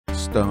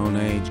Stone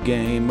Age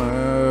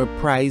Gamer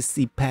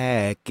pricey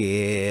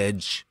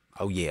package.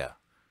 Oh yeah,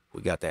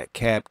 we got that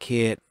cap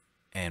kit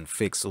and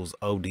Fixels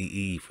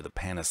ODE for the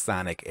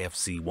Panasonic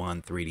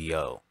FC1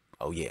 3DO.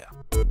 Oh yeah.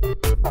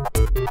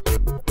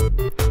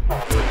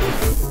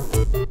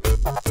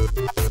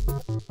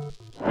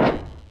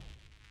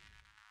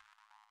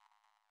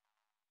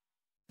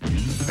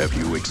 Have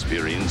you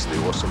experienced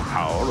the awesome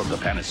power of the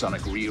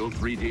Panasonic Real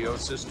 3DO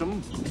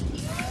system?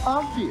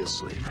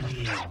 Obviously.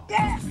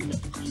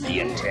 The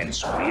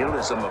intense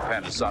realism of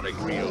Panasonic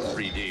Real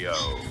 3DO.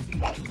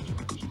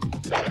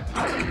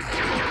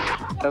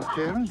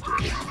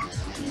 Apparently.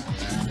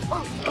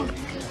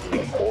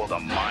 Or the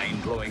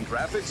mind-blowing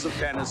graphics of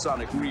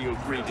Panasonic Real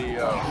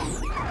 3DO.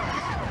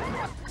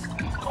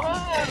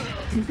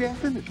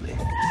 Definitely.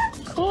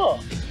 Cool.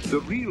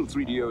 The Real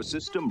 3DO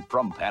system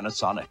from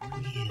Panasonic.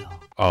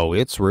 Oh,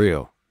 it's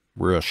real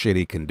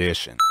shitty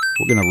condition.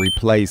 We're gonna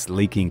replace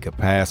leaking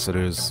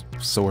capacitors,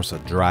 source a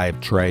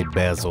drive tray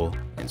bezel,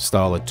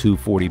 install a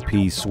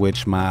 240p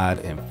switch mod,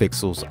 and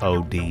Fixels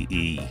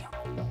ODE.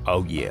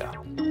 Oh yeah.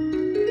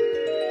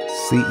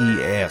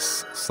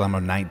 CES, summer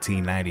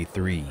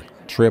 1993.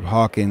 Trip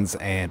Hawkins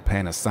and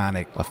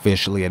Panasonic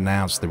officially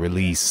announced the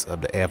release of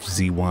the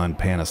FZ1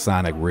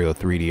 Panasonic Real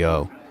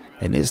 3DO,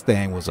 and this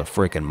thing was a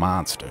freaking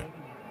monster.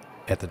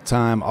 At the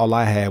time, all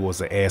I had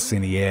was a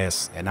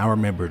SNES, and I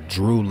remember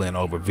drooling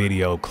over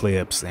video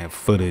clips and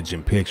footage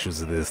and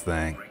pictures of this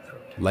thing.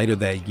 Later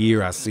that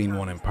year, I seen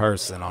one in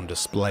person on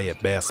display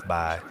at Best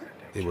Buy.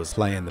 It was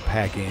playing the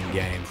pack-in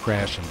game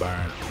Crash and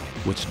Burn,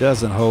 which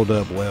doesn't hold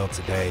up well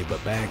today,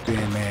 but back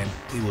then, man,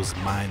 it was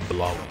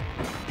mind-blowing.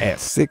 At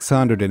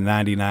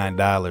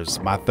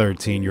 $699, my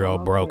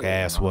 13-year-old broke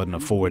ass wasn't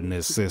affording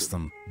this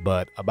system,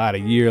 but about a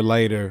year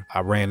later, I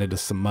ran into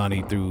some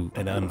money through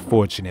an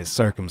unfortunate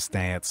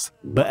circumstance,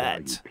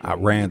 but I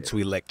ran to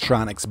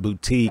Electronics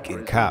Boutique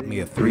and caught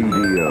me a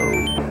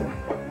 3DO.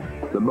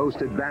 The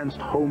most advanced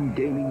home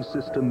gaming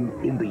system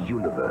in the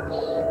universe.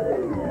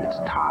 It's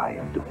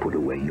time to put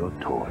away your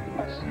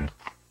toys.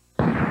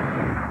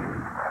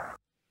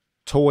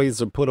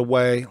 Toys are put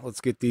away. Let's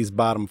get these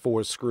bottom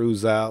 4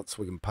 screws out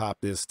so we can pop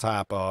this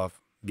top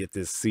off, get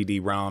this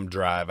CD-ROM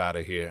drive out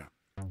of here.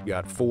 You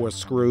got 4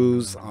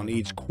 screws on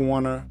each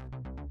corner.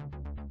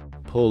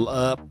 Pull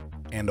up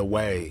and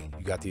away.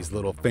 You got these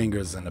little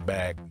fingers in the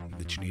back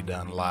that you need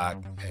to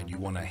unlock, and you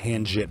want to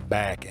hinge it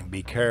back and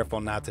be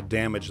careful not to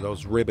damage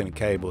those ribbon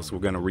cables. We're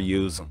going to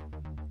reuse them.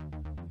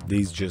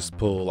 These just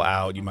pull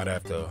out. You might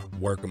have to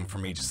work them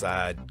from each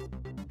side.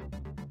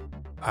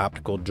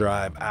 Optical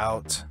drive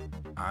out.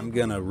 I'm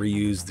gonna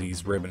reuse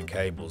these ribbon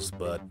cables,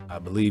 but I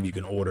believe you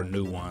can order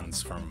new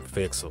ones from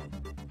Fixel.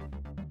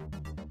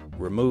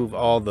 Remove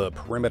all the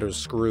perimeter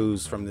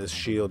screws from this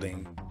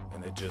shielding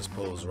and it just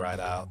pulls right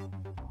out.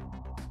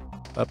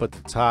 Up at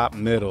the top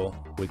middle,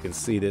 we can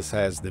see this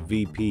has the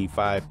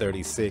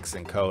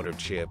VP536 encoder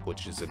chip,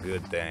 which is a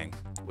good thing,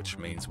 which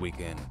means we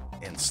can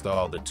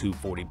install the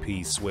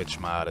 240p switch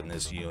mod in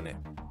this unit.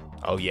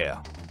 Oh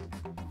yeah.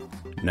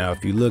 Now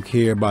if you look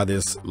here by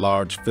this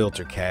large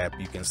filter cap,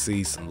 you can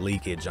see some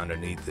leakage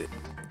underneath it.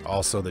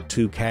 Also, the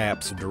 2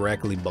 caps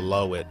directly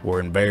below it were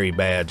in very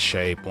bad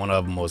shape. One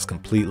of them was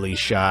completely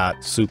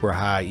shot, super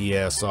high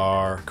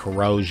ESR,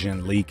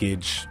 corrosion,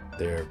 leakage.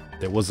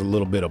 There was a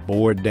little bit of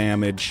board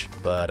damage,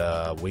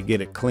 but we get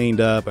it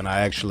cleaned up and I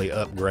actually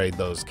upgrade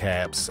those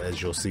caps,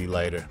 as you'll see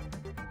later.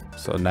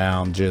 So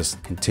now I'm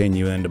just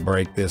continuing to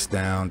break this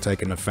down,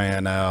 taking the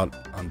fan out,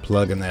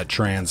 unplugging that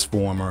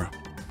transformer.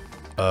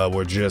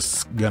 We're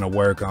just gonna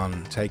work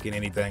on taking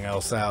anything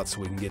else out so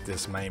we can get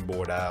this main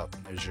board out.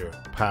 There's your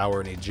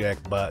power and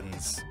eject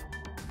buttons.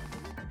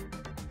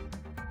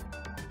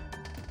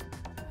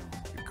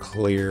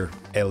 Clear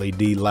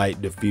LED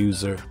light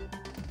diffuser.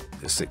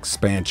 This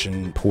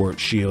expansion port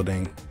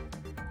shielding.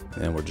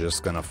 And we're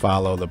just gonna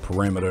follow the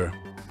perimeter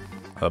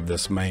of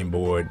this main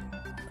board,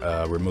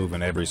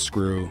 removing every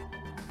screw.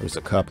 There's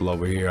a couple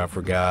over here I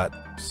forgot.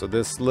 So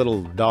this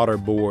little daughter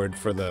board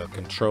for the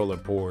controller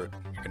port,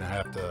 you're gonna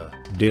have to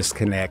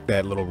disconnect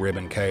that little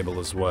ribbon cable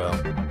as well.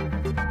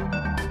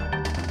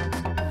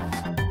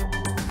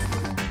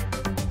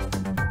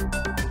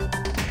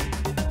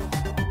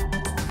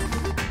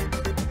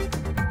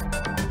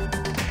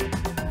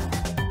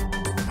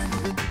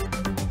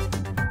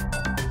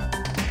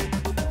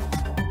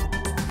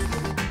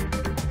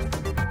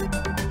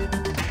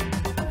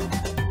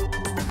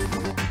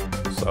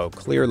 So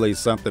clearly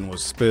something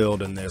was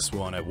spilled in this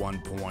one at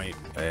one point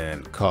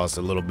and caused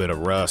a little bit of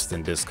rust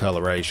and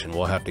discoloration.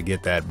 We'll have to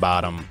get that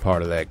bottom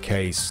part of that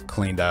case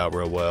cleaned out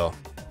real well.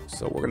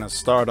 So we're gonna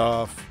start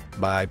off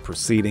by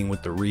proceeding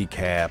with the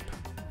recap.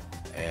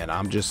 And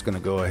I'm just gonna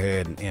go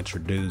ahead and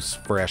introduce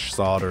fresh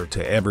solder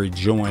to every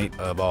joint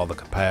of all the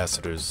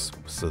capacitors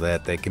so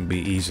that they can be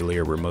easily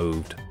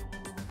removed.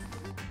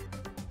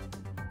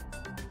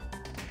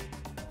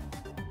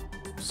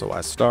 So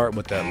I start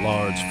with that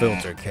large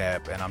filter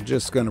cap and I'm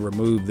just going to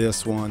remove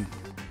this one,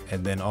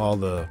 and then all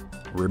the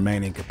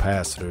remaining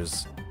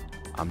capacitors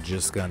I'm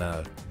just going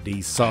to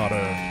desolder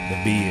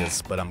the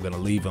vias, but I'm going to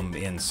leave them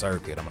in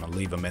circuit. I'm going to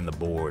leave them in the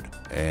board,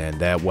 and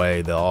that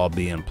way they'll all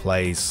be in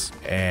place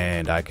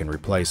and I can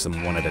replace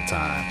them one at a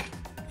time.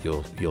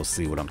 You'll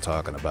see what I'm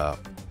talking about.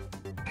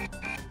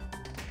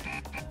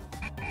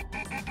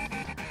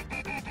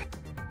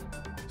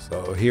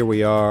 So here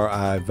we are.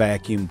 I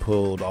vacuum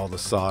pulled all the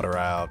solder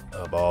out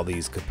of all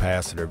these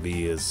capacitor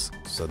vias,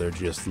 so they're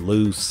just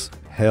loose,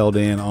 held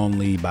in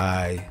only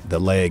by the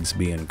legs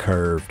being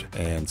curved.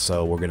 And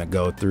so we're gonna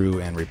go through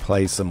and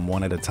replace them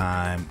one at a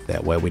time.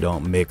 That way we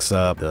don't mix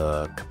up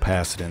the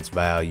capacitance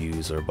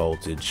values or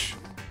voltage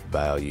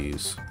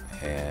values.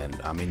 And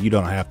I mean, you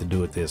don't have to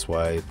do it this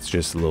way. It's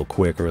just a little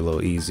quicker, a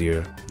little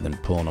easier than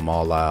pulling them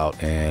all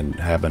out and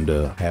having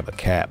to have a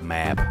cap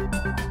map.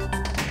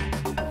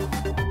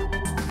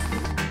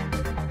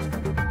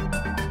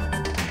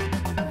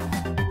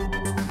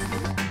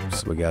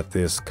 So we got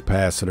this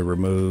capacitor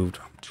removed.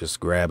 Just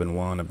grabbing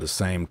one of the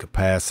same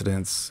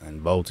capacitance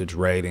and voltage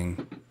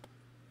rating,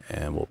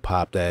 and we'll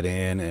pop that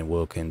in and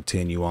we'll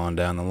continue on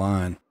down the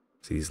line.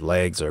 These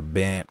legs are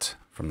bent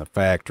from the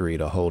factory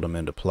to hold them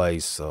into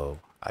place, so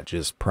I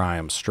just pry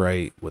them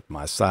straight with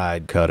my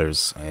side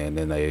cutters and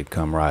then they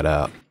come right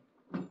out.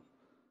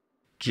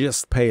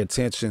 Just pay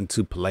attention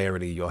to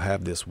polarity. You'll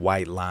have this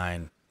white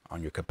line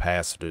on your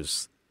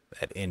capacitors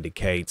that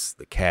indicates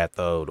the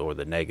cathode or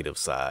the negative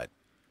side.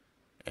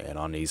 And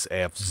on these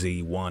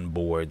FZ1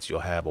 boards,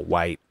 you'll have a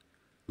white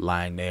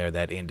line there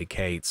that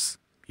indicates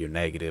your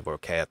negative or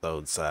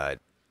cathode side.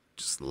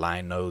 Just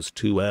line those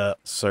two up,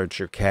 insert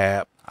your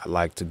cap. I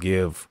like to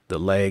give the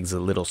legs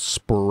a little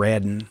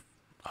spreading.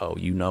 Oh,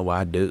 you know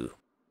I do.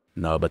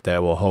 No, but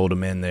that will hold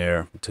them in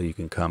there until you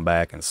can come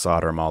back and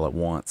solder them all at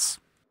once.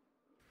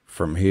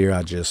 From here,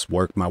 I just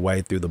work my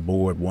way through the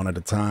board one at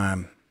a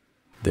time.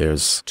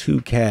 There's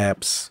two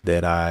caps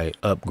that I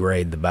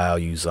upgrade the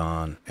values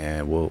on,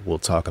 and we'll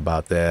talk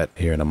about that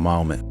here in a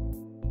moment.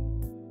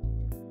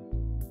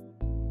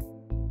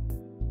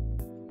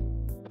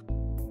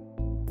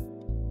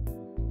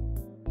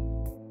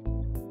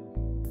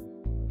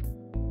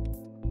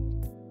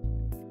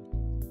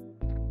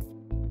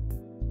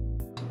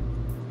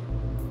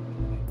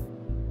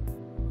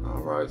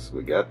 All right, so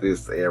we got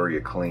this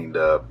area cleaned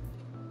up.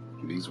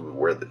 These were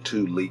where the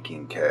two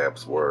leaking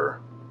caps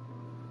were.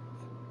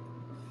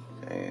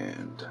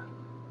 And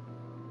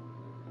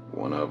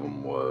one of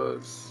them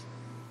was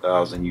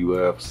 1000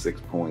 UF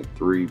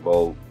 6.3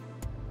 volt.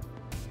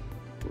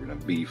 We're gonna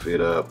beef it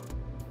up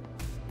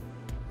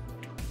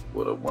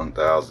with a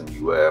 1000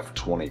 UF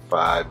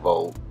 25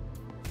 volt.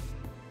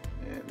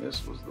 And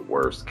this was the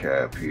worst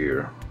cap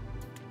here.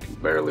 You can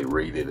barely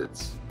read it.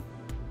 It's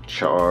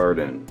charred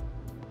and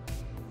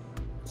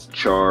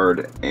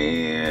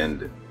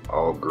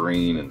all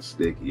green and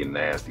sticky and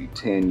nasty.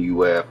 10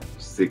 UF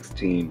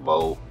 16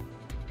 volt.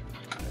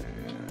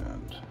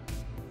 And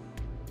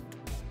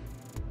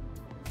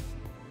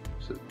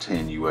so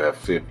 10 UF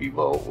 50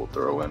 volt we'll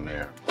throw in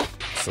there.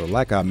 So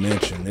like I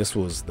mentioned, this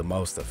was the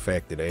most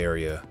affected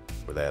area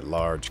where that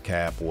large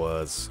cap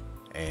was,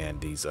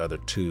 and these other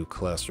two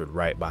clustered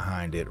right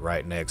behind it,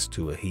 right next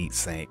to a heat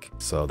sink.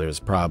 So there's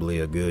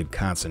probably a good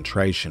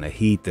concentration of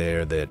heat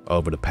there that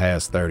over the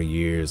past 30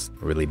 years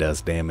really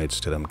does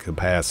damage to them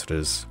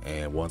capacitors.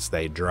 And once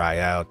they dry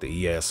out,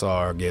 the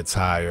ESR gets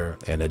higher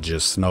and it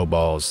just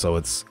snowballs. So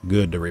it's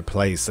good to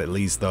replace at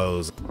least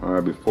those. All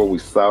right, before we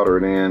solder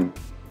it in,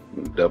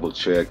 double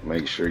check,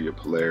 make sure your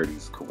polarity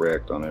is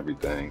correct on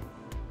everything.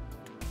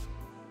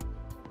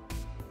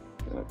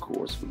 And of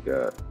course we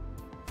got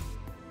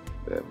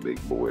that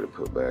big boy to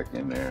put back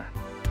in there.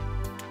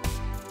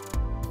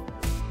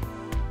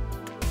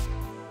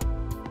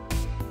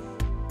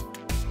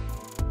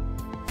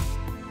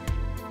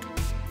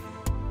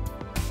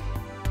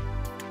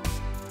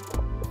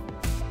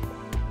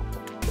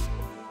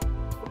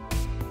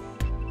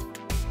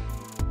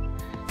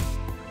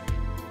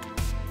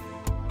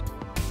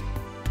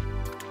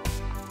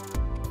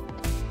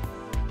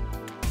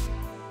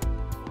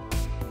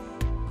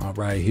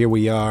 All right, here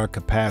we are,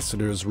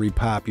 capacitors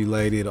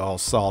repopulated, all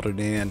soldered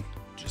in.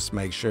 Just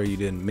make sure you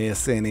didn't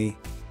miss any.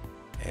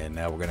 And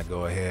now we're gonna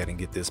go ahead and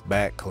get this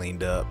back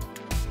cleaned up.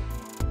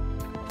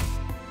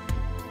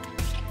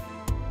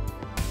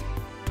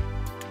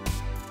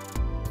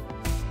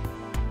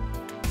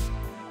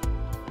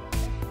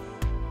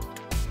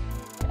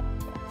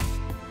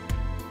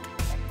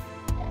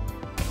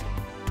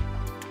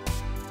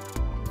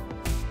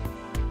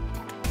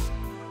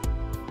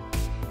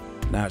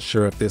 Not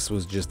sure if this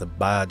was just a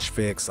bodge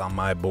fix on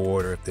my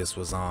board or if this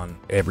was on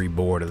every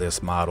board of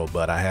this model,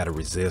 but I had a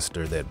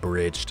resistor that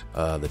bridged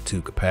the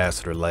two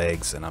capacitor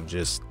legs, and I'm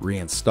just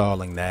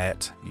reinstalling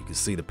that. You can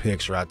see the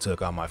picture I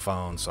took on my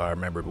phone, so I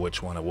remembered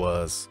which one it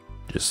was.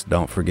 Just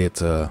don't forget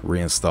to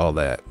reinstall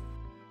that.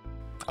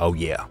 Oh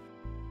yeah.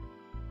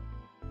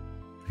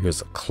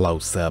 Here's a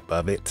close-up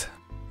of it.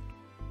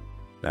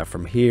 Now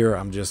from here,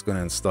 I'm just going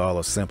to install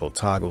a simple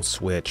toggle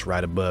switch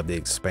right above the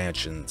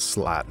expansion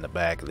slot in the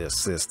back of this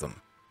system.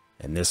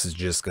 And this is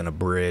just going to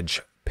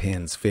bridge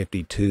pins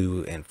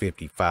 52 and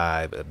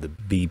 55 of the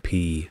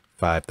BP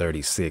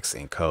 536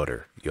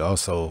 encoder. You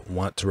also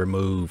want to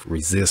remove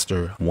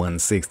resistor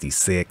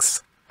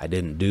 166. I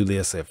didn't do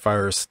this at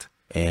first,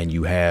 and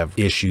you have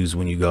issues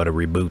when you go to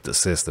reboot the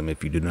system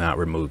if you do not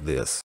remove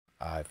this.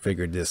 I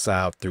figured this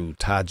out through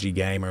Taji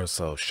Gamer,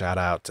 so shout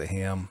out to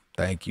him.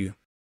 Thank you.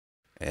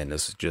 And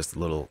this is just a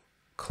little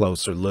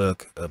closer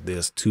look of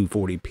this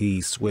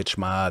 240p switch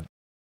mod.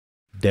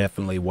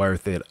 Definitely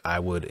worth it. I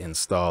would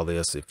install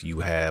this if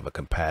you have a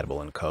compatible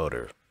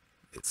encoder.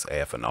 It's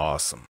effing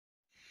awesome.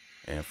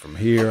 And from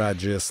here, I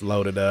just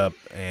loaded up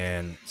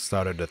and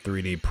started to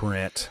 3D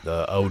print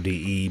the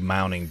ODE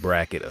mounting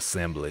bracket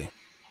assembly.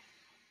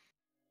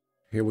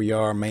 Here we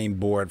are, main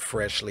board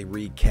freshly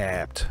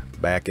recapped,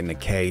 back in the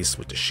case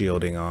with the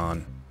shielding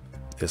on.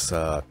 This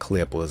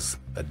clip was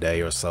a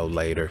day or so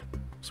later.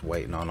 Was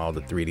waiting on all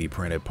the 3D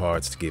printed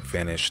parts to get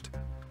finished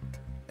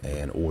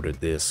and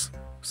ordered this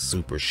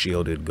super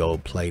shielded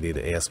gold plated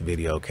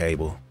S-video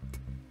cable.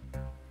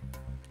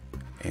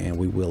 And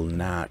we will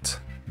not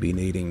be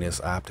needing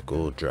this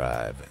optical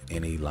drive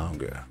any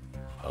longer.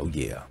 Oh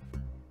yeah.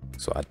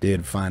 So I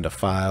did find a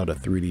file to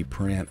 3D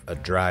print a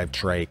drive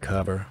tray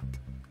cover.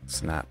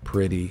 It's not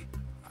pretty.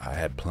 I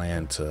had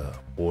planned to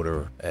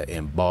order an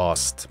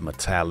embossed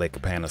metallic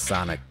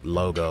Panasonic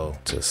logo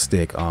to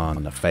stick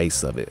on the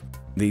face of it.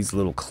 These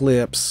little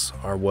clips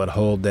are what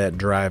hold that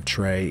drive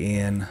tray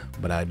in,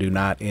 but I do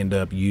not end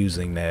up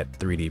using that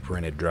 3D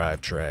printed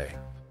drive tray.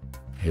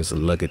 Here's a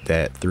look at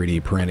that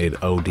 3D printed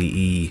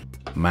ODE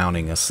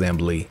mounting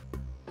assembly.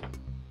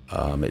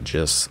 It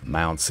just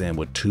mounts in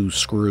with 2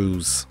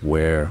 screws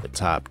where the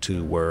top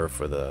 2 were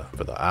for the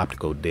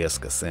optical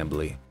disc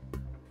assembly.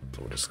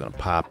 So we're just gonna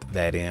pop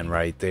that in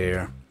right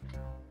there.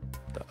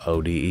 The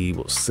ODE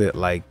will sit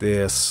like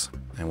this,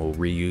 and we'll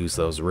reuse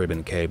those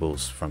ribbon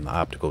cables from the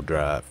optical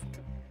drive.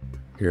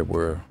 Here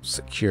we're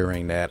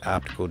securing that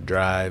optical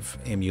drive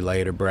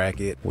emulator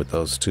bracket with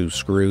those 2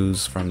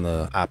 screws from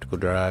the optical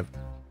drive.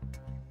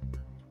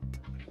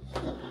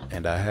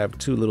 And I have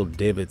 2 little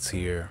divots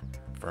here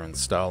for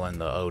installing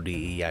the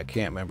ODE. I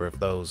can't remember if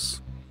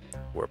those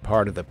were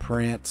part of the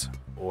print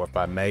or if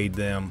I made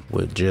them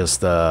with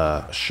just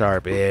a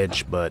sharp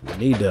edge, but I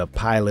need to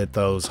pilot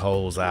those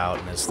holes out,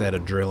 and instead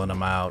of drilling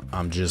them out,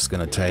 I'm just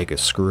gonna take a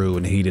screw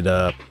and heat it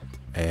up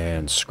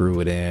and screw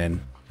it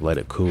in, let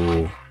it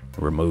cool,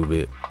 remove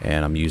it.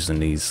 And I'm using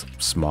these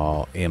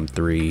small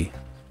M3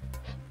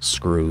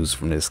 screws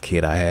from this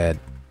kit I had.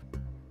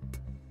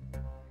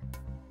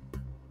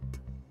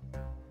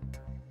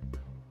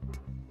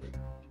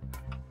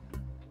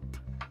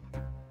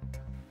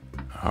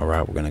 All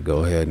right, we're gonna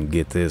go ahead and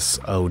get this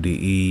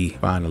ODE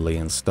finally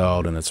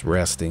installed in its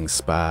resting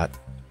spot.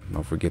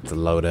 Don't forget to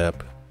load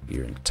up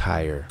your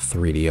entire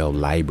 3DO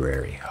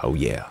library. Oh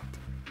yeah.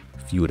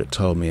 If you would have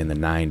told me in the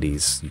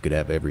 90s you could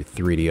have every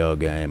 3DO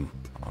game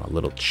on a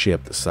little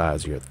chip the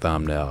size of your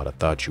thumbnail, I'd have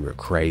thought you were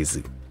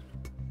crazy.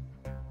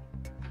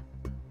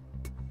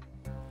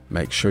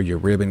 Make sure your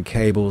ribbon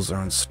cables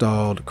are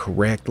installed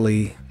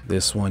correctly.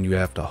 This one you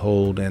have to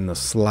hold in the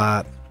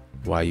slot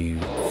while you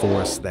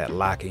force that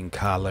locking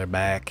collar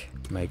back.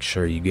 Make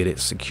sure you get it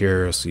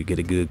secure so you get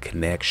a good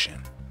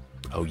connection.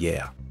 Oh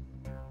yeah.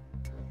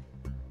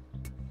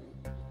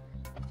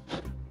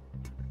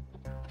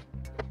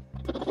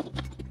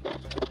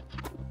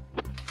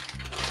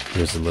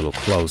 Here's a little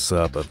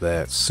close-up of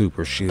that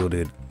super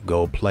shielded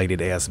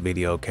gold-plated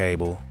S-video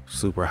cable.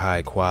 Super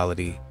high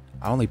quality.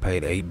 I only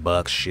paid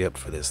 $8 shipped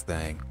for this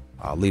thing.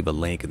 I'll leave a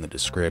link in the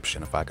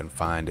description if I can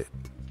find it.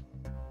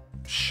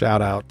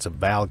 Shout out to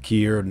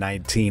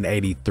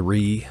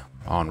Valkyr1983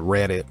 on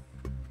Reddit.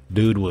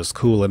 Dude was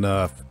cool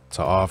enough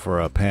to offer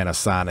a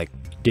Panasonic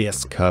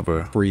disc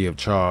cover free of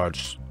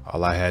charge.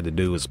 All I had to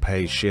do was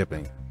pay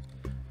shipping.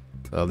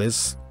 So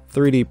this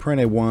 3D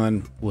printed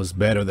one was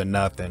better than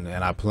nothing,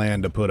 and I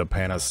planned to put a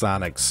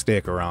Panasonic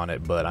sticker on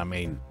it, but I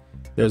mean,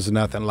 there's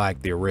nothing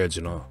like the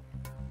original,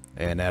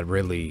 and that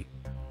really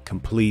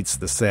completes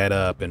the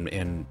setup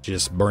and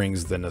just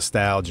brings the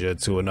nostalgia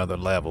to another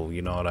level,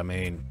 you know what I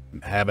mean?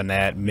 Having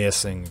that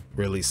missing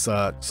really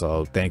sucked.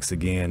 So thanks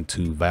again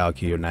to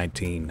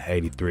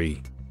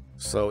Valkyr1983.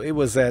 So it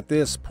was at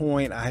this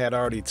point I had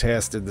already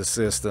tested the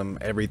system,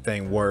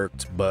 everything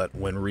worked, but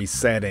when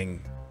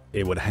resetting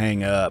it would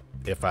hang up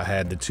if I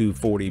had the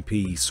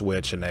 240p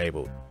switch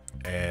enabled.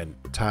 And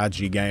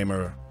Taji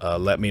Gamer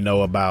let me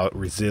know about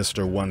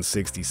resistor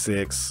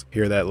 166.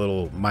 Here that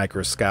little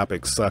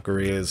microscopic sucker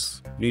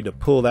is. You need to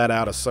pull that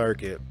out of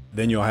circuit,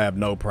 then you'll have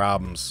no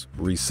problems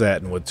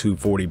resetting with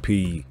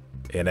 240p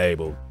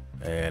enabled.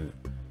 And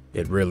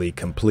it really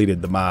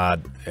completed the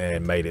mod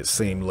and made it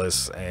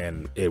seamless,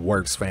 and it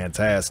works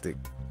fantastic.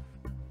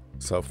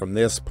 So from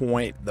this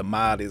point the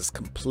mod is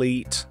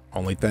complete.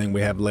 Only thing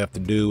we have left to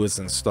do is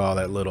install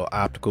that little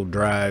optical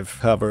drive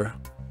cover.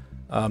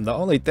 The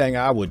only thing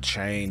I would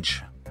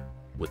change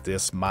with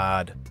this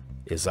mod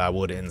is I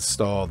would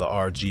install the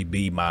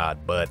RGB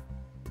mod, but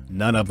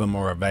none of them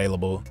are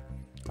available.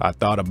 I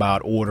thought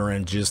about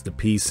ordering just the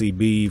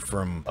PCB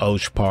from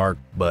Osh Park,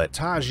 but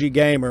Taji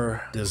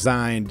Gamer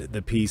designed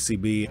the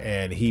PCB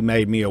and he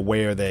made me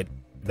aware that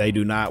they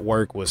do not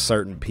work with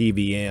certain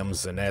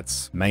PVMs, and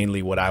that's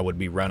mainly what I would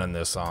be running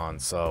this on.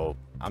 So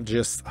I'm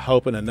just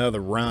hoping another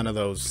run of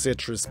those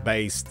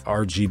citrus-based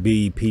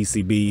RGB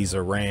PCBs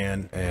are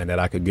ran, and that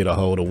I could get a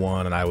hold of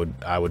one, and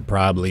I would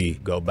probably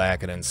go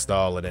back and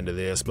install it into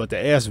this. But the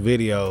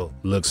S-Video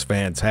looks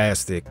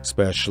fantastic,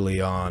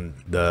 especially on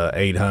the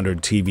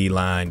 800 TV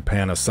line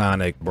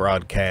Panasonic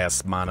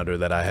broadcast monitor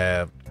that I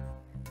have.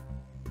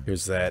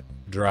 Here's that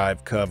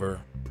drive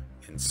cover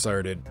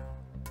inserted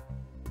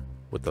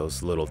with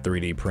those little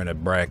 3D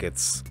printed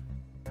brackets.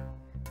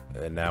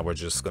 And now we're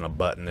just gonna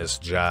button this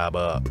job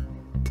up.